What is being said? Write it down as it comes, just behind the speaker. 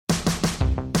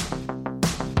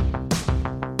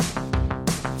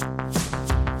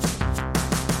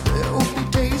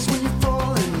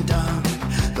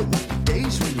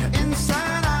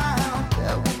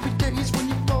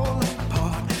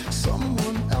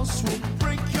else will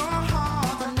break your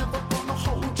heart. I'm never gonna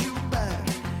hold you back.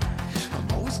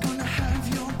 I'm always gonna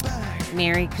have your back.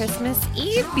 Merry Christmas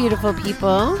Eve, beautiful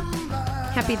people.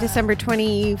 Happy December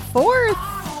 24th.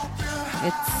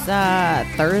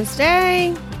 It's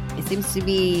Thursday. It seems to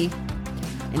be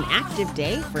an active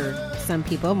day for some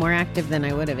people, more active than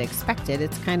I would have expected.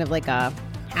 It's kind of like a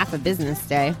half a business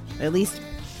day, at least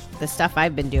the stuff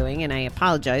I've been doing, and I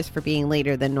apologize for being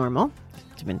later than normal.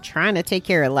 I've been trying to take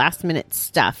care of last minute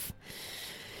stuff.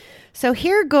 So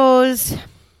here goes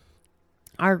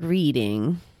our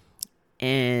reading,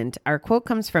 and our quote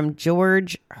comes from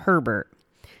George Herbert.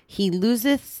 He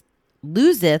loseth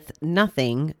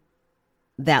nothing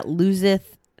that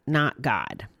loseth not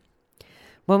God.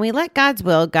 When we let God's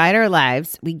will guide our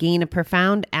lives, we gain a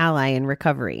profound ally in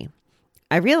recovery.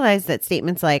 I realize that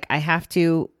statements like I have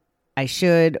to, I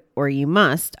should, or you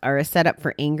must are a setup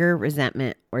for anger,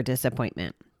 resentment, or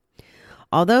disappointment.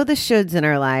 Although the shoulds in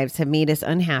our lives have made us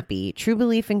unhappy, true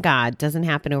belief in God doesn't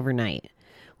happen overnight.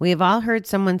 We have all heard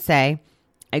someone say,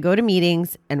 I go to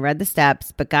meetings and read the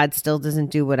steps, but God still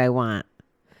doesn't do what I want.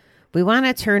 We want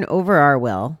to turn over our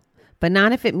will, but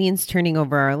not if it means turning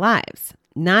over our lives.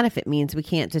 Not if it means we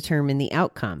can't determine the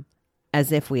outcome,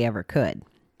 as if we ever could.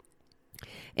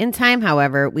 In time,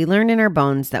 however, we learn in our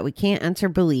bones that we can't enter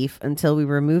belief until we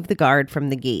remove the guard from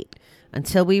the gate,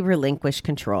 until we relinquish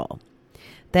control.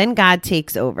 Then God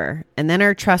takes over, and then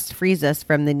our trust frees us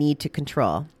from the need to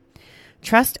control.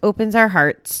 Trust opens our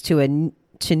hearts to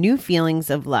new feelings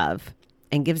of love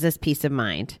and gives us peace of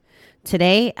mind.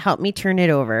 Today, help me turn it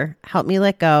over. Help me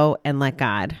let go and let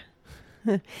God.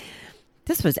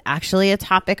 This was actually a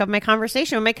topic of my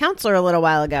conversation with my counselor a little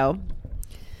while ago.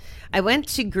 I went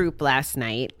to group last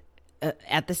night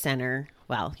at the center,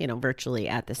 virtually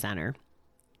at the center.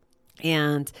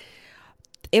 And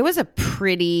it was a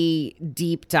pretty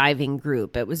deep diving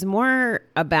group. It was more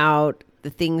about the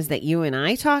things that you and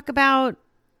I talk about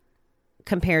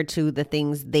compared to the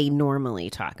things they normally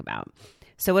talk about.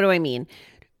 So what do I mean?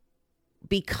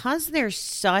 Because there's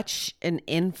such an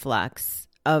influx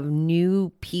of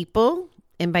new people,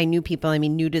 and by new people, I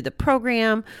mean new to the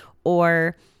program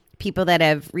or people that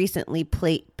have recently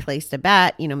placed a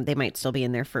bet, they might still be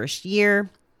in their first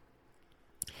year.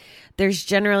 There's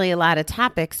generally a lot of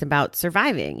topics about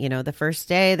surviving, the first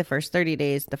day, the first 30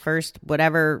 days, the first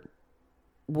whatever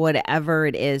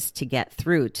it is to get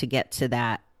through, to get to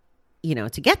that,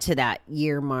 to get to that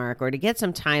year mark or to get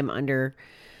some time under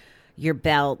your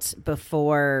belt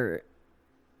before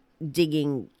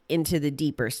digging into the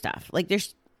deeper stuff. I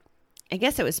guess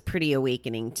it was pretty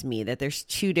awakening to me that there's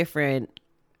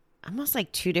almost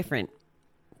like two different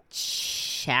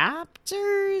chapters,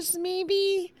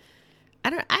 maybe. I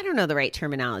don't know the right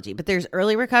terminology, but there's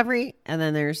early recovery and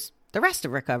then there's the rest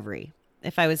of recovery,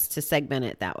 if I was to segment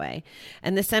it that way.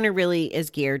 And the center really is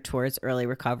geared towards early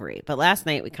recovery. But last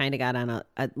night we kind of got on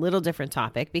a little different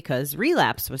topic because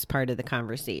relapse was part of the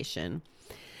conversation.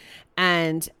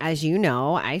 And as you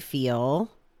know, I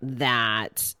feel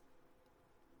that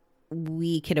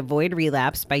we could avoid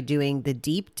relapse by doing the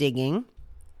deep digging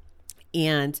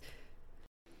and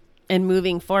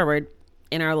moving forward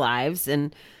in our lives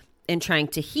and trying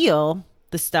to heal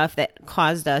the stuff that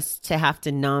caused us to have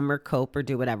to numb or cope or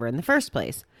do whatever in the first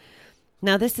place.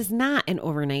 Now, this is not an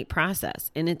overnight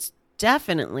process, and it's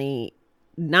definitely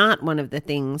not one of the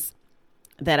things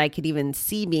that I could even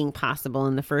see being possible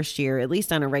in the first year, at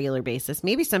least on a regular basis.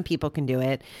 Maybe some people can do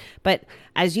it, but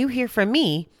as you hear from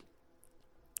me,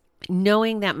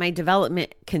 knowing that my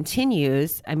development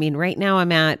continues, I mean, right now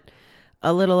I'm at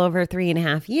a little over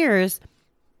 3.5 years.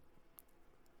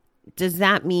 Does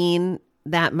that mean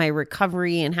that my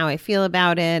recovery and how I feel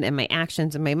about it and my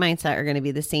actions and my mindset are going to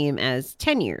be the same as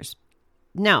 10 years?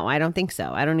 No, I don't think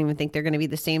so. I don't even think they're going to be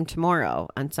the same tomorrow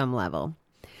on some level.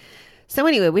 So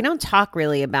anyway, we don't talk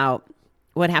really about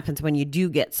what happens when you do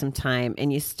get some time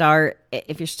and you start,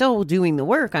 if you're still doing the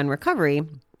work on recovery,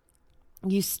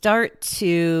 you start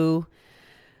to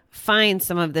find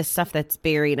some of this stuff that's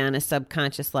buried on a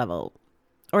subconscious level.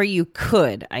 Or you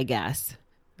could, I guess.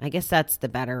 I guess that's the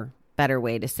better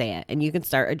way to say it. And you can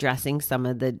start addressing some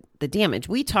of the damage.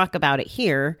 We talk about it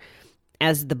here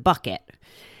as the bucket.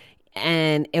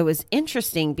 And it was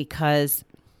interesting because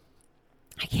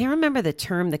I can't remember the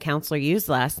term the counselor used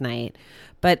last night,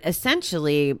 but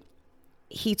essentially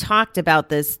he talked about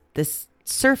this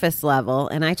surface level,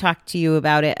 and I talked to you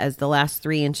about it as the last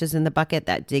 3 inches in the bucket,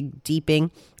 that dig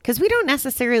deeping, because we don't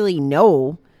necessarily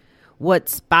know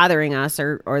what's bothering us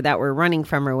or that we're running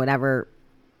from or whatever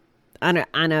on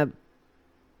a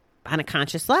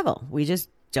conscious level. We just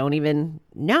don't even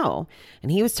know.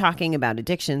 And he was talking about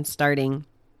addiction starting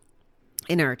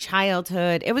in our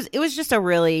childhood. It was just a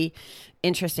really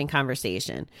interesting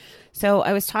conversation. So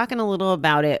I was talking a little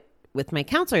about it with my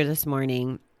counselor this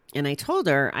morning, and I told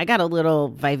her I got a little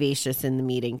vivacious in the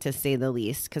meeting, to say the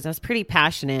least, because I was pretty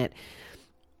passionate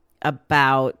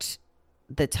about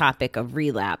the topic of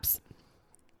relapse.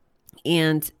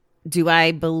 And do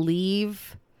I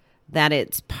believe that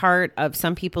it's part of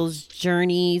some people's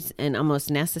journeys and almost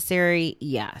necessary?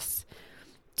 Yes.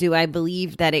 Do I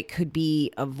believe that it could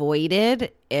be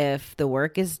avoided if the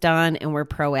work is done and we're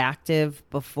proactive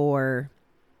before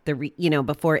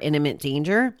before imminent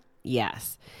danger?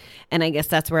 Yes. And I guess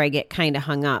that's where I get kind of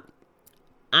hung up.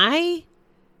 I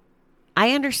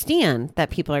understand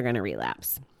that people are going to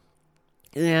relapse.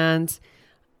 And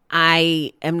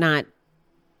I don't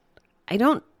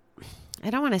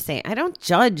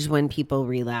judge when people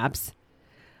relapse,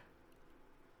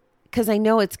 because I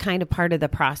know it's kind of part of the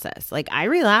process. Like, I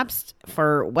relapsed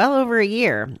for well over a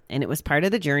year, and it was part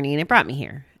of the journey, and it brought me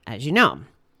here, as you know.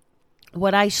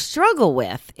 What I struggle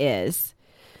with is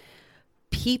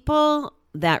people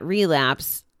that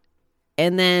relapse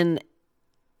and then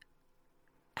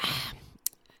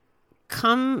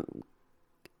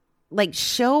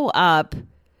show up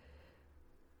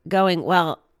going,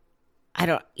 well, I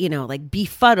don't,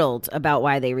 befuddled about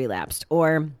why they relapsed,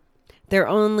 or they're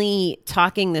only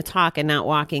talking the talk and not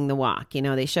walking the walk.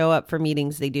 They show up for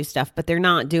meetings, they do stuff, but they're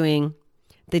not doing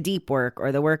the deep work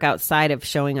or the work outside of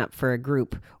showing up for a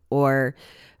group, or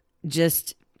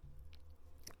just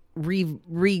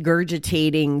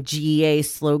regurgitating GA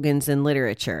slogans and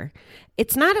literature.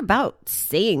 It's not about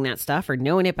saying that stuff or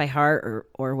knowing it by heart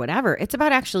or whatever. It's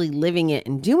about actually living it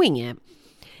and doing it.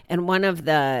 And one of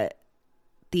the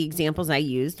examples I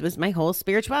used was my whole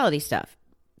spirituality stuff.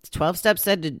 12 steps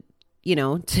said to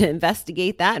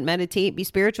investigate that and meditate, be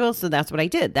spiritual. So that's what I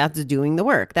did. That's doing the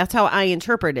work. That's how I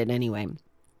interpret it anyway.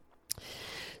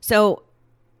 So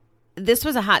this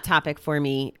was a hot topic for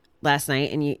me last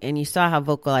night. And you saw how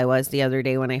vocal I was the other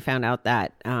day when I found out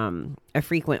that a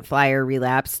frequent flyer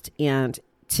relapsed. And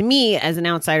to me, as an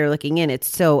outsider looking in, it's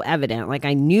so evident. Like,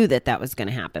 I knew that was going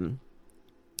to happen.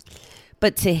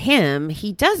 But to him,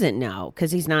 he doesn't know,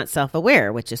 because he's not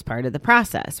self-aware, which is part of the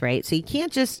process, right? So you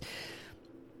can't just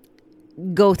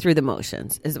go through the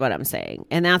motions, is what I'm saying.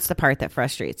 And that's the part that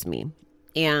frustrates me.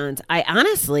 And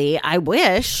I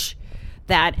wish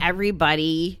that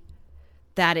everybody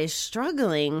that is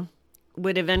struggling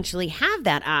would eventually have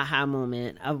that aha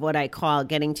moment of what I call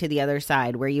getting to the other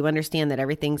side, where you understand that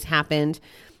everything's happened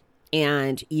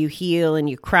and you heal and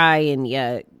you cry and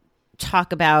you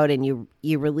talk about and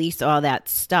you release all that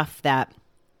stuff that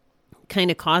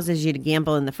kind of causes you to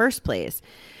gamble in the first place.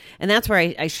 And that's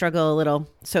where I struggle a little.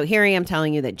 So here I am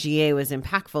telling you that GA was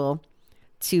impactful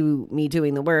to me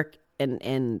doing the work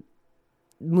and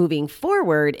moving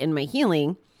forward in my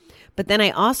healing. But then I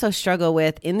also struggle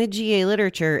with, in the GA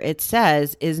literature, it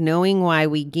says, is knowing why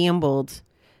we gambled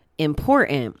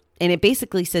important? And it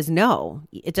basically says, no,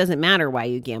 it doesn't matter why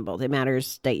you gambled. It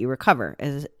matters that you recover.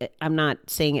 I'm not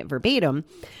saying it verbatim.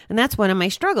 And that's one of my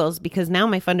struggles, because now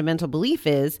my fundamental belief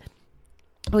is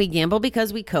we gamble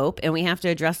because we cope, and we have to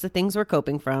address the things we're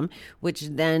coping from, which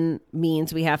then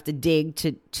means we have to dig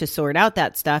to sort out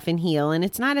that stuff and heal. And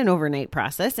it's not an overnight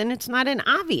process, and it's not an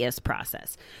obvious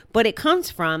process, but it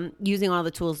comes from using all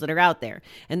the tools that are out there.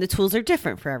 And the tools are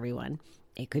different for everyone.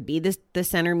 It could be the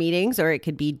center meetings, or it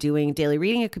could be doing daily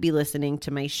reading. It could be listening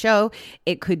to my show.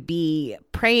 It could be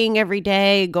praying every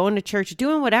day, going to church,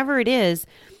 doing whatever it is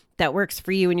that works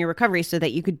for you in your recovery, so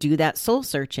that you could do that soul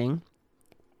searching.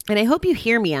 And I hope you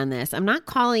hear me on this. I'm not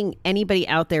calling anybody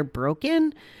out there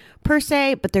broken per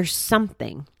se, but there's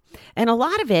something. And a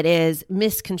lot of it is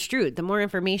misconstrued. The more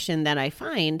information that I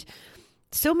find,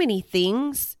 so many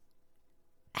things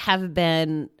have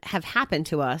happened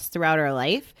to us throughout our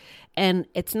life. And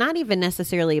it's not even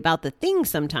necessarily about the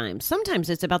things sometimes. Sometimes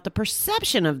it's about the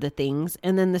perception of the things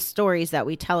and then the stories that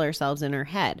we tell ourselves in our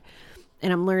head.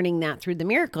 And I'm learning that through the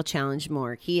Miracle Challenge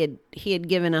more. He had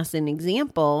given us an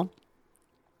example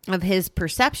of his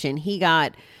perception. He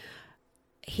got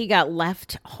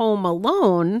left home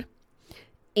alone,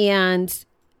 and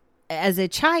as a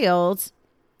child,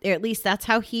 or at least that's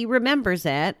how he remembers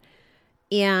it,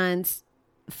 and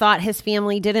thought his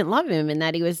family didn't love him and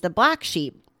that he was the black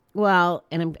sheep. Well,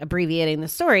 and I'm abbreviating the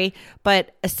story,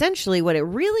 but essentially what it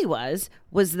really was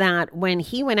that when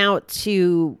he went out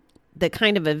to the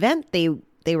kind of event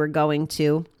they were going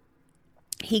to,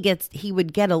 he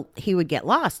would get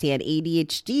lost. He had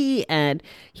ADHD, and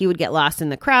he would get lost in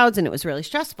the crowds, and it was really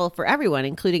stressful for everyone,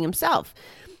 including himself.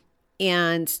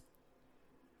 And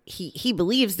he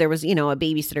believes there was, a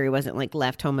babysitter. He wasn't like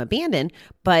left home abandoned,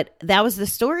 but that was the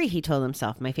story he told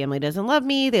himself. My family doesn't love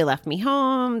me. They left me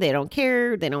home. They don't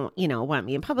care. They don't, want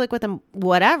me in public with them,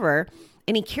 whatever.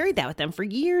 And he carried that with them for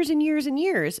years and years and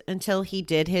years until he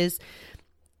did his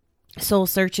soul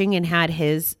searching and had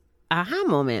his aha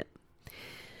moment.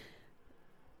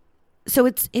 So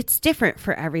it's different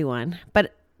for everyone,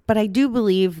 but I do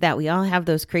believe that we all have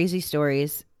those crazy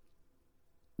stories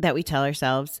that we tell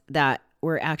ourselves that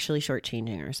we're actually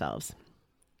shortchanging ourselves.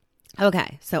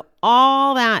 Okay, so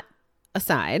all that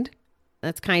aside,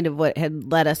 that's kind of what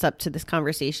had led us up to this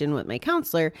conversation with my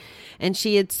counselor. And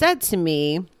she had said to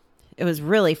me, it was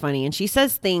really funny. And she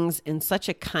says things in such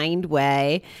a kind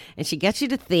way, and she gets you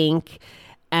to think.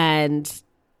 And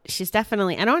she's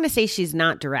definitely, I don't want to say she's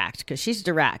not direct, because she's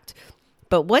direct.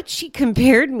 But what she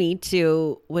compared me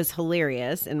to was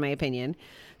hilarious, in my opinion.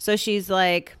 So she's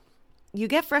like, you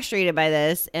get frustrated by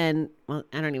this, and well,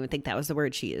 I don't even think that was the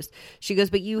word she used. She goes,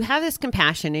 but you have this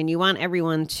compassion and you want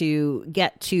everyone to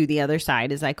get to the other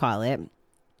side, as I call it,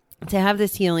 to have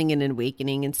this healing and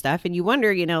awakening and stuff. And you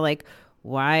wonder, like,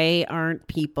 why aren't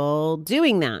people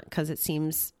doing that? Because it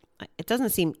doesn't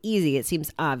seem easy. It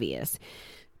seems obvious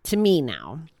to me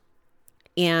now.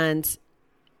 And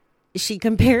she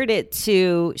compared it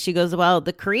to, she goes, well,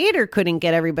 the creator couldn't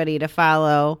get everybody to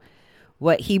follow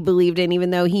what he believed in,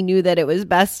 even though he knew that it was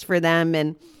best for them.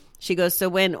 And she goes, so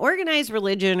when organized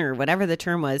religion, or whatever the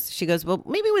term was, she goes, well,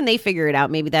 maybe when they figure it out,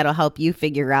 maybe that'll help you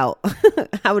figure out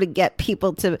how to get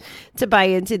people to buy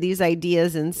into these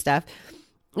ideas and stuff.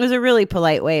 It was a really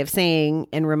polite way of saying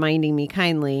and reminding me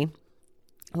kindly,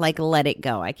 like, let it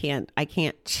go. I can't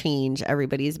change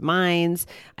everybody's minds.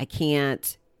 I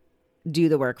can't do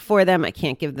the work for them. I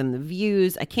can't give them the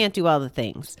views. I can't do all the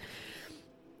things.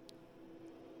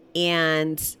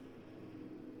 And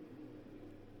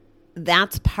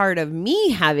that's part of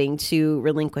me having to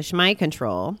relinquish my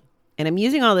control. And I'm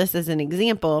using all this as an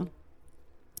example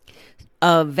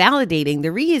of validating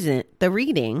the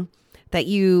reading that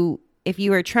if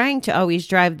you are trying to always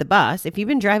drive the bus, if you've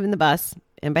been driving the bus,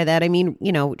 and by that I mean,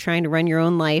 trying to run your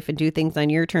own life and do things on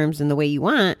your terms and the way you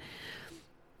want,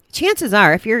 chances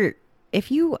are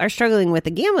if you are struggling with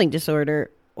a gambling disorder,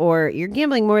 or you're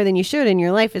gambling more than you should and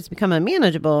your life has become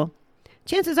unmanageable,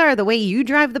 chances are the way you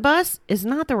drive the bus is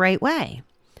not the right way.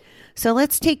 So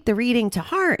let's take the reading to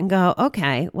heart and go,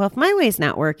 okay, well, if my way's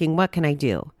not working, what can I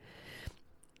do?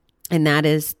 And that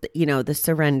is, the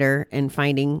surrender and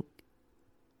finding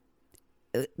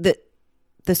the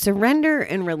surrender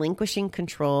and relinquishing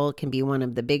control can be one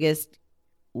of the biggest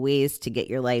ways to get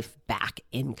your life back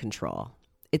in control.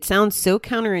 It sounds so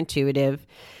counterintuitive,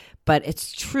 but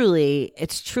it's truly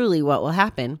what will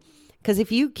happen. Because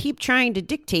if you keep trying to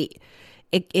dictate,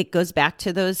 it goes back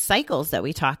to those cycles that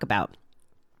we talk about.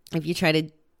 If you try to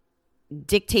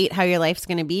dictate how your life's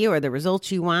going to be, or the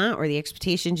results you want, or the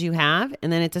expectations you have,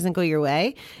 and then it doesn't go your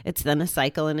way, it's then a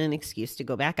cycle and an excuse to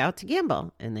go back out to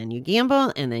gamble. And then you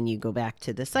gamble, and then you go back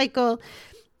to the cycle.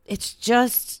 It's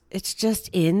just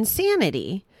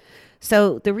insanity.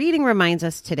 So the reading reminds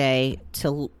us today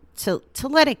to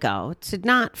let it go, to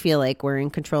not feel like we're in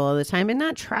control all the time, and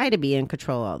not try to be in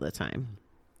control all the time.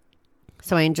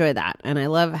 So I enjoy that. And I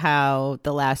love how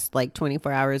the last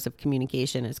 24 hours of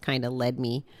communication has kind of led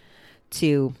me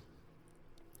to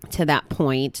that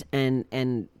point,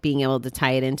 and being able to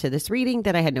tie it into this reading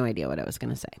that I had no idea what I was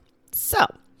going to say. So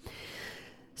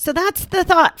that's the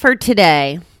thought for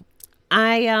today.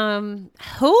 I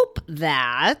hope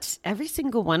that every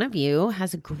single one of you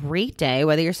has a great day,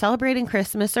 whether you're celebrating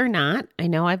Christmas or not. I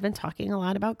know I've been talking a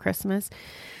lot about Christmas.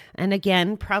 And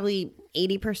again, probably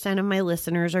 80% of my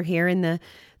listeners are here in the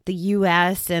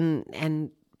U.S.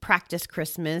 and practice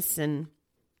Christmas, and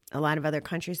a lot of other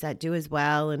countries that do as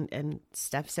well, and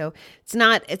stuff. So it's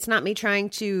not me trying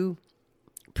to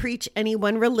preach any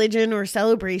one religion or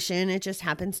celebration. It just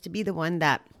happens to be the one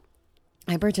that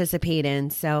I participate in.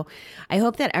 So I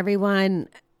hope that everyone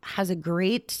has a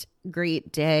great,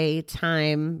 great day,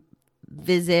 time,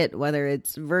 visit, whether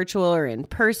it's virtual or in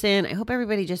person. I hope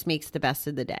everybody just makes the best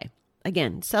of the day.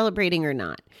 Again, celebrating or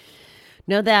not.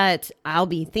 Know that I'll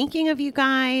be thinking of you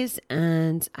guys,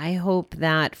 and I hope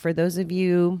that for those of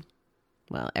you,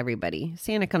 well, everybody,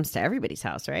 Santa comes to everybody's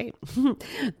house, right?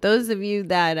 Those of you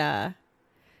that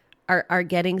are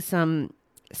getting some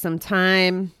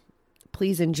time,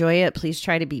 please enjoy it. Please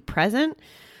try to be present.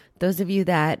 Those of you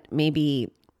that may be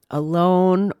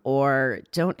alone or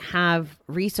don't have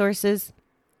resources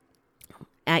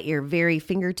at your very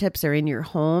fingertips or in your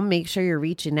home, make sure you're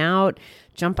reaching out.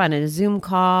 Jump on a Zoom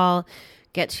call.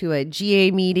 get to a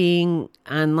GA meeting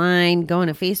online, go in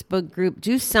a Facebook group,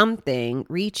 do something,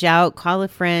 reach out, call a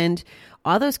friend,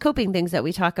 all those coping things that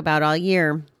we talk about all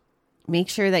year. Make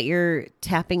sure that you're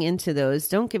tapping into those.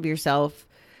 Don't give yourself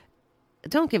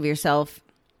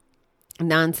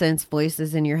nonsense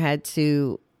voices in your head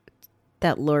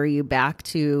that lure you back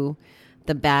to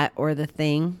the bat or the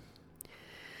thing.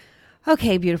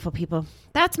 Okay, beautiful people.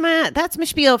 That's my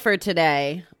spiel for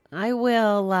today. I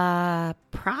will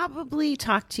probably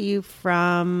talk to you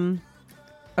from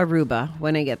Aruba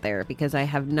when I get there, because I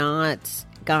have not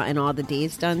gotten all the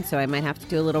days done, so I might have to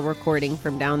do a little recording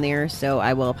from down there. So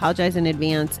I will apologize in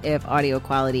advance if audio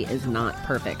quality is not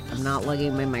perfect. I'm not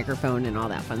lugging my microphone and all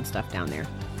that fun stuff down there.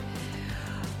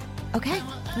 Okay,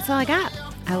 that's all I got.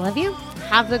 I love you.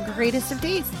 Have the greatest of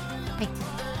days. Bye.